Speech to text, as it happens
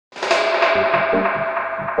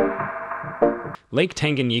Lake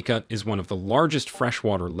Tanganyika is one of the largest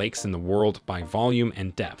freshwater lakes in the world by volume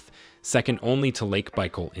and depth, second only to Lake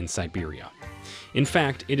Baikal in Siberia. In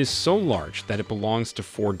fact, it is so large that it belongs to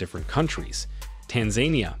 4 different countries: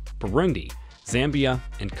 Tanzania, Burundi, Zambia,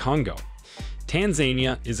 and Congo.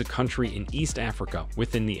 Tanzania is a country in East Africa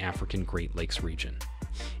within the African Great Lakes region.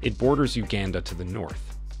 It borders Uganda to the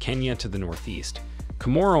north, Kenya to the northeast,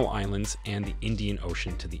 Comoro Islands and the Indian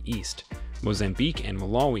Ocean to the east, Mozambique and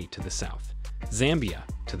Malawi to the south, Zambia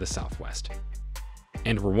to the southwest,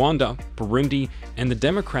 and Rwanda, Burundi, and the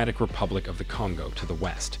Democratic Republic of the Congo to the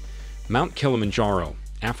west. Mount Kilimanjaro,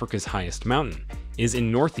 Africa's highest mountain, is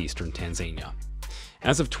in northeastern Tanzania.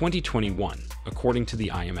 As of 2021, according to the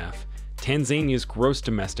IMF, Tanzania's gross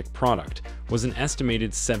domestic product was an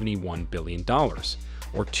estimated $71 billion,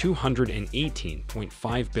 or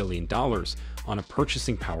 $218.5 billion on a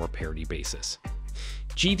purchasing power parity basis.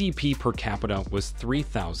 GDP per capita was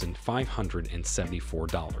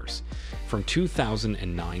 $3,574. From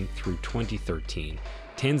 2009 through 2013,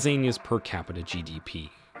 Tanzania's per capita GDP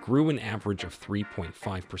grew an average of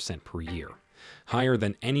 3.5% per year, higher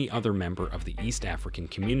than any other member of the East African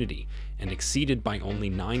community and exceeded by only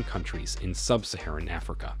 9 countries in sub-Saharan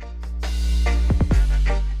Africa.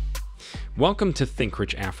 Welcome to Think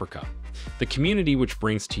Rich Africa, the community which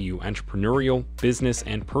brings to you entrepreneurial, business,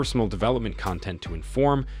 and personal development content to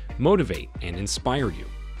inform, motivate, and inspire you.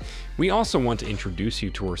 We also want to introduce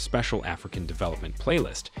you to our special African development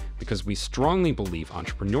playlist because we strongly believe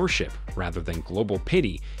entrepreneurship, rather than global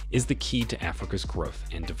pity, is the key to Africa's growth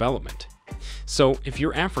and development. So if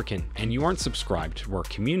you're African and you aren't subscribed to our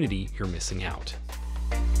community, you're missing out.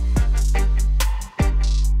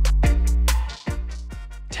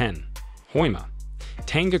 10. Hoima,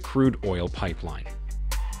 Tanga crude oil pipeline.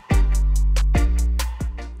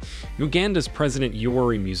 Uganda's President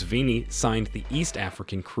Yoweri Museveni signed the East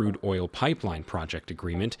African Crude Oil Pipeline Project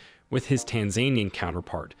Agreement with his Tanzanian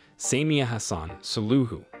counterpart, Samia Hassan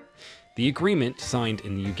Suluhu. The agreement, signed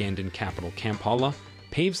in the Ugandan capital Kampala,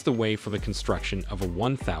 paves the way for the construction of a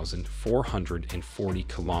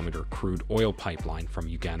 1,440-kilometer crude oil pipeline from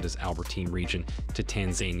Uganda's Albertine region to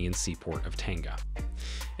Tanzanian seaport of Tanga.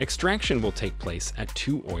 Extraction will take place at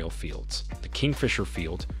 2 oil fields: the Kingfisher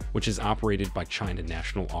field, which is operated by China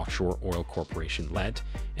National Offshore Oil Corporation (LET),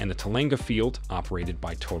 and the Talenga field, operated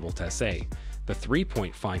by Total SA. The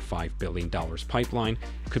 $3.55 billion pipeline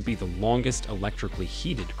could be the longest electrically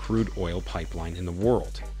heated crude oil pipeline in the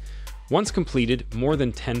world. Once completed, more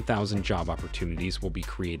than 10,000 job opportunities will be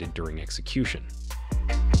created during execution.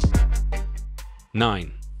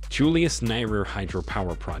 9. Julius Nyerere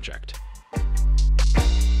Hydropower Project.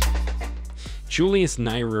 Julius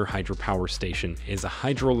Nyerere Hydropower Station is a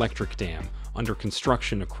hydroelectric dam under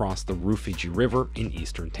construction across the Rufiji River in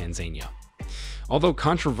eastern Tanzania. Although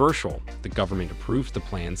controversial, the government approved the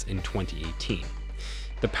plans in 2018.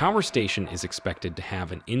 The power station is expected to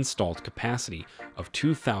have an installed capacity of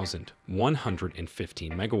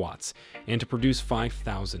 2,115 megawatts and to produce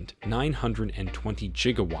 5,920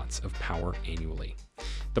 gigawatts of power annually.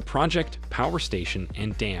 The project, power station,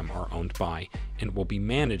 and dam are owned by and will be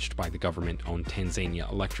managed by the government-owned Tanzania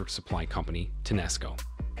electric supply company, TANESCO.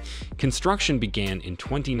 Construction began in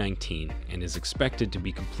 2019 and is expected to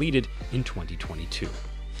be completed in 2022.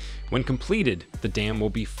 When completed, the dam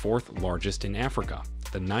will be 4th largest in Africa,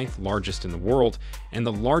 the 9th largest in the world, and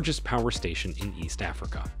the largest power station in East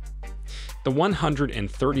Africa. The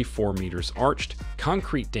 134 meters arched,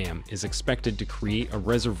 concrete dam is expected to create a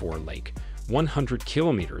reservoir lake, 100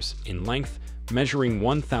 kilometers in length, measuring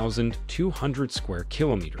 1,200 square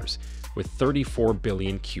kilometers, with 34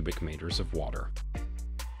 billion cubic meters of water.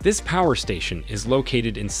 This power station is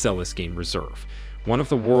located in Selous Game Reserve, one of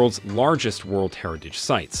the world's largest World Heritage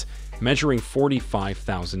sites, measuring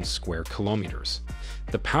 45,000 square kilometers.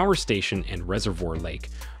 The power station and reservoir lake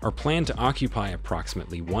are planned to occupy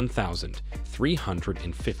approximately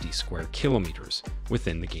 1,350 square kilometers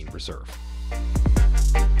within the game reserve.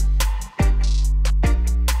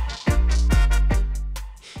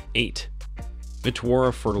 8.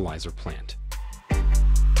 Mtwara Fertilizer Plant.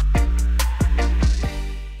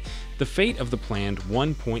 The fate of the planned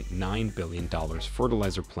 $1.9 billion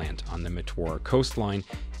fertilizer plant on the Mtwara coastline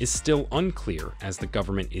is still unclear, as the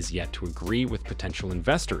government is yet to agree with potential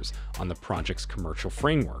investors on the project's commercial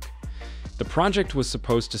framework. The project was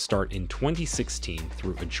supposed to start in 2016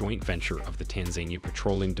 through a joint venture of the Tanzania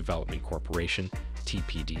Petroleum Development Corporation,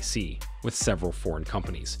 TPDC, with several foreign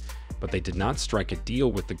companies, but they did not strike a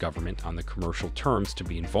deal with the government on the commercial terms to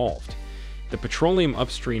be involved. The Petroleum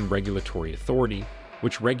Upstream Regulatory Authority,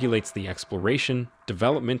 which regulates the exploration,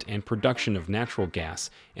 development, and production of natural gas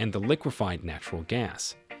and the liquefied natural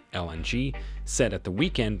gas, LNG, said at the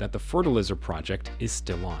weekend that the fertilizer project is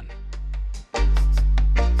still on.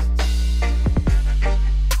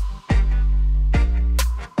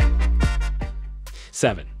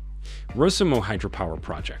 Seven, Rusumo Hydropower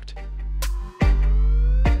Project.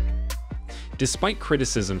 Despite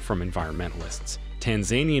criticism from environmentalists,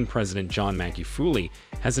 Tanzanian President John Magufuli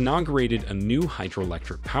has inaugurated a new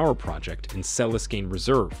hydroelectric power project in Celestine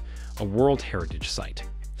Reserve, a World Heritage Site.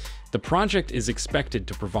 The project is expected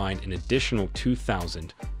to provide an additional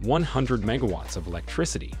 2,100 megawatts of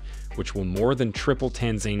electricity, which will more than triple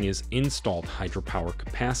Tanzania's installed hydropower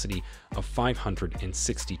capacity of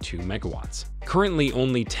 562 megawatts. Currently,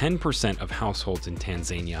 only 10% of households in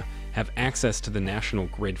Tanzania have access to the national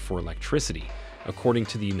grid for electricity, according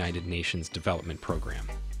to the United Nations Development Program.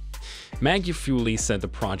 Magufuli said the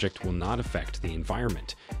project will not affect the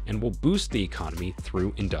environment and will boost the economy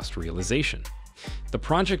through industrialization. The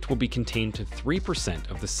project will be contained to 3%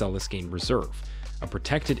 of the Celestine Reserve, a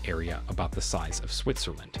protected area about the size of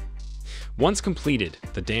Switzerland. Once completed,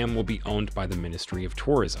 the dam will be owned by the Ministry of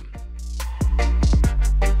Tourism.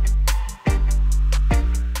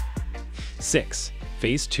 6.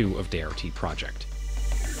 Phase 2 of DART project.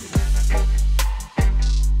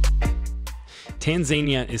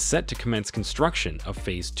 Tanzania is set to commence construction of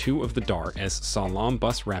Phase 2 of the Dar es Salaam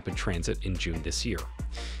bus rapid transit in June this year.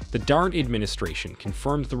 The DART administration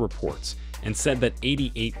confirmed the reports and said that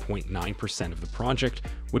 88.9% of the project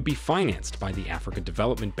would be financed by the Africa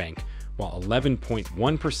Development Bank, while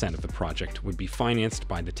 11.1% of the project would be financed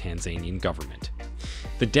by the Tanzanian government.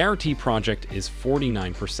 The DART project is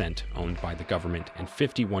 49% owned by the government and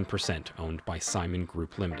 51% owned by Simon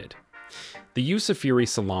Group Limited. The Usafiri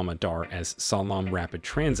Salama Dar es Salaam Rapid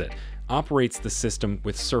Transit operates the system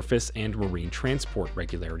with Surface and Marine Transport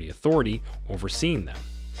Regularity Authority overseeing them.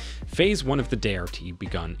 Phase 1 of the DART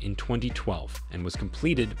begun in 2012 and was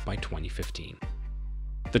completed by 2015.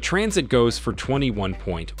 The transit goes for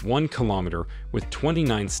 21.1 km with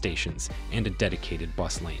 29 stations and a dedicated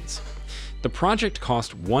bus lanes. The project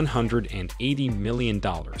cost $180 million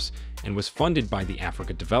and was funded by the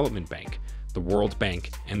Africa Development Bank, the World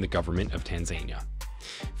Bank, and the government of Tanzania.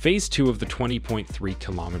 Phase 2 of the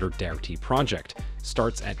 20.3-kilometer DART project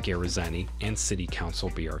starts at Gerezani and City Council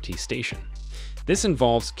BRT station. This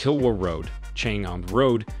involves Kilwa Road, Chang'an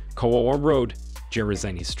Road, Kawawa Road,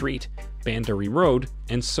 Gerezani Street, Bandari Road,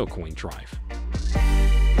 and Sokoine Drive.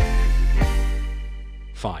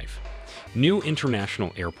 5. New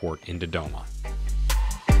International Airport in Dodoma.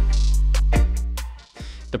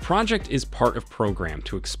 The project is part of a program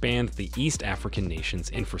to expand the East African nation's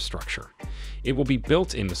infrastructure. It will be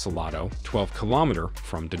built in Masalado, 12 km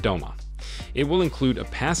from Dodoma. It will include a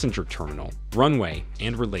passenger terminal, runway,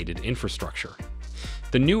 and related infrastructure.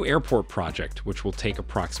 The new airport project, which will take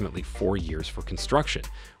approximately 4 years for construction,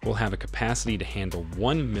 will have a capacity to handle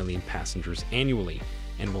 1 million passengers annually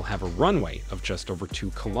and will have a runway of just over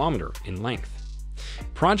 2 km in length.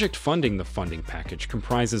 Project funding. The funding package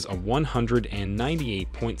comprises a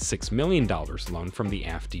 $198.6 million loan from the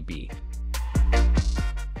AFDB.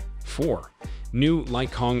 4. New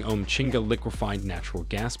Laikong Omchinga liquefied natural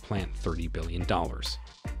gas plant, $30 billion.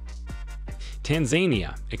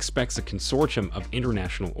 Tanzania expects a consortium of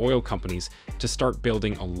international oil companies to start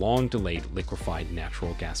building a long-delayed liquefied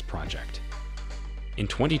natural gas project in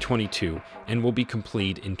 2022 and will be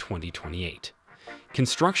completed in 2028.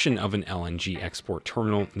 Construction of an LNG export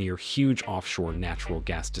terminal near huge offshore natural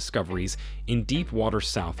gas discoveries in deep water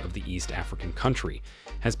south of the East African country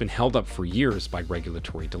has been held up for years by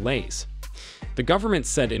regulatory delays. The government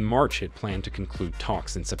said in March it planned to conclude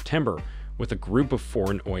talks in September with a group of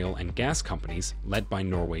foreign oil and gas companies led by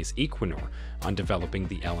Norway's Equinor on developing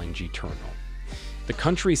the LNG terminal. The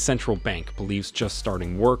country's central bank believes just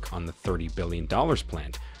starting work on the $30 billion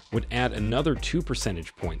plant would add another 2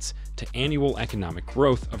 percentage points to annual economic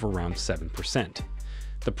growth of around 7%.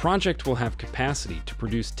 The project will have capacity to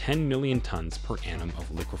produce 10 million tons per annum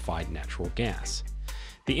of liquefied natural gas.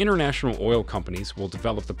 The international oil companies will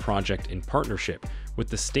develop the project in partnership with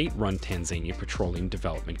the state-run Tanzania Petroleum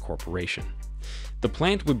Development Corporation. The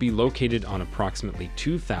plant would be located on approximately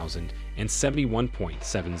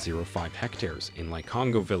 2,071.705 hectares in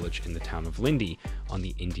Laikongo village in the town of Lindi on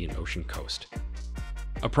the Indian Ocean coast.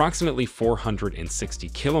 Approximately 460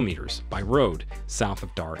 kilometers by road south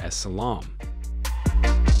of Dar es Salaam.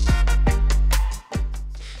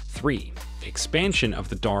 3. Expansion of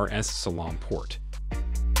the Dar es Salaam port.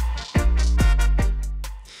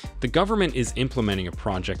 The government is implementing a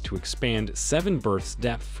project to expand 7 berths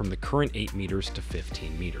depth from the current 8 meters to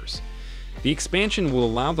 15 meters. The expansion will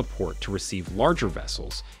allow the port to receive larger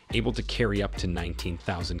vessels, able to carry up to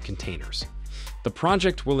 19,000 containers. The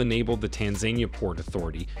project will enable the Tanzania Port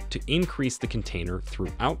Authority to increase the container through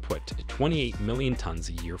output to 28 million tons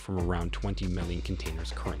a year from around 20 million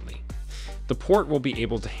containers currently. The port will be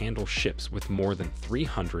able to handle ships with more than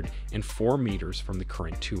 304 meters from the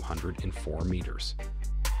current 204 meters.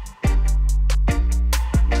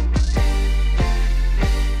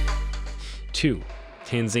 Two,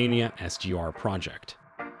 Tanzania SGR project.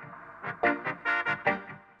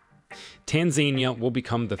 Tanzania will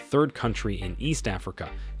become the third country in East Africa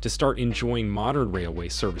to start enjoying modern railway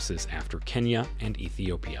services after Kenya and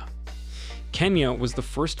Ethiopia. Kenya was the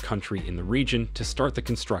first country in the region to start the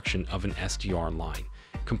construction of an SGR line,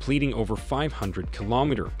 completing over 500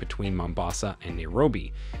 km between Mombasa and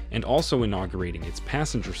Nairobi, and also inaugurating its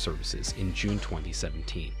passenger services in June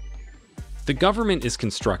 2017. The government is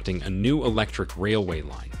constructing a new electric railway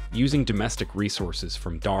line using domestic resources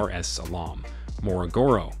from Dar es Salaam,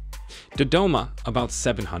 Morogoro, Dodoma, about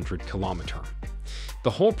 700 km. The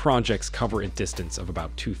whole projects cover a distance of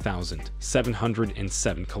about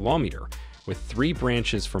 2,707 km, with 3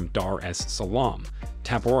 branches from Dar es Salaam,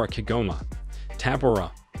 Tabora Kigoma, Tabora,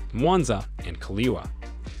 Mwanza, and Kaliwa,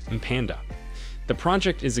 Mpanda. The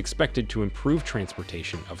project is expected to improve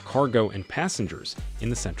transportation of cargo and passengers in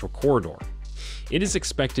the Central Corridor. It is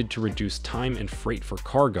expected to reduce time and freight for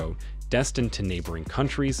cargo destined to neighboring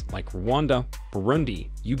countries like Rwanda, Burundi,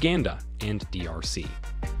 Uganda, and DRC.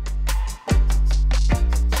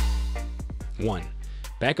 1.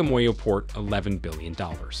 Bagamoyo Port, $11 billion.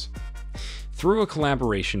 Through a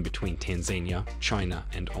collaboration between Tanzania, China,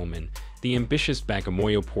 and Oman, the ambitious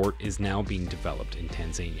Bagamoyo Port is now being developed in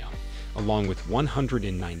Tanzania, along with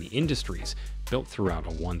 190 industries built throughout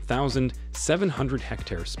a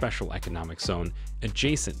 1,700-hectare special economic zone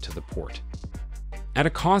adjacent to the port. At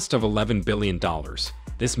a cost of $11 billion,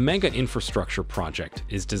 this mega infrastructure project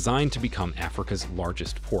is designed to become Africa's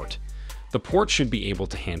largest port. The port should be able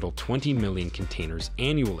to handle 20 million containers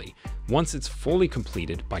annually once it's fully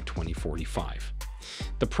completed by 2045.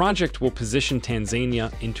 The project will position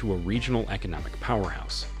Tanzania into a regional economic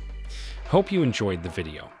powerhouse. Hope you enjoyed the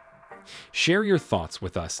video. Share your thoughts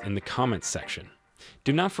with us in the comments section.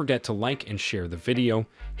 Do not forget to like and share the video,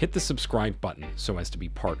 hit the subscribe button so as to be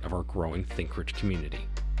part of our growing Think Rich community.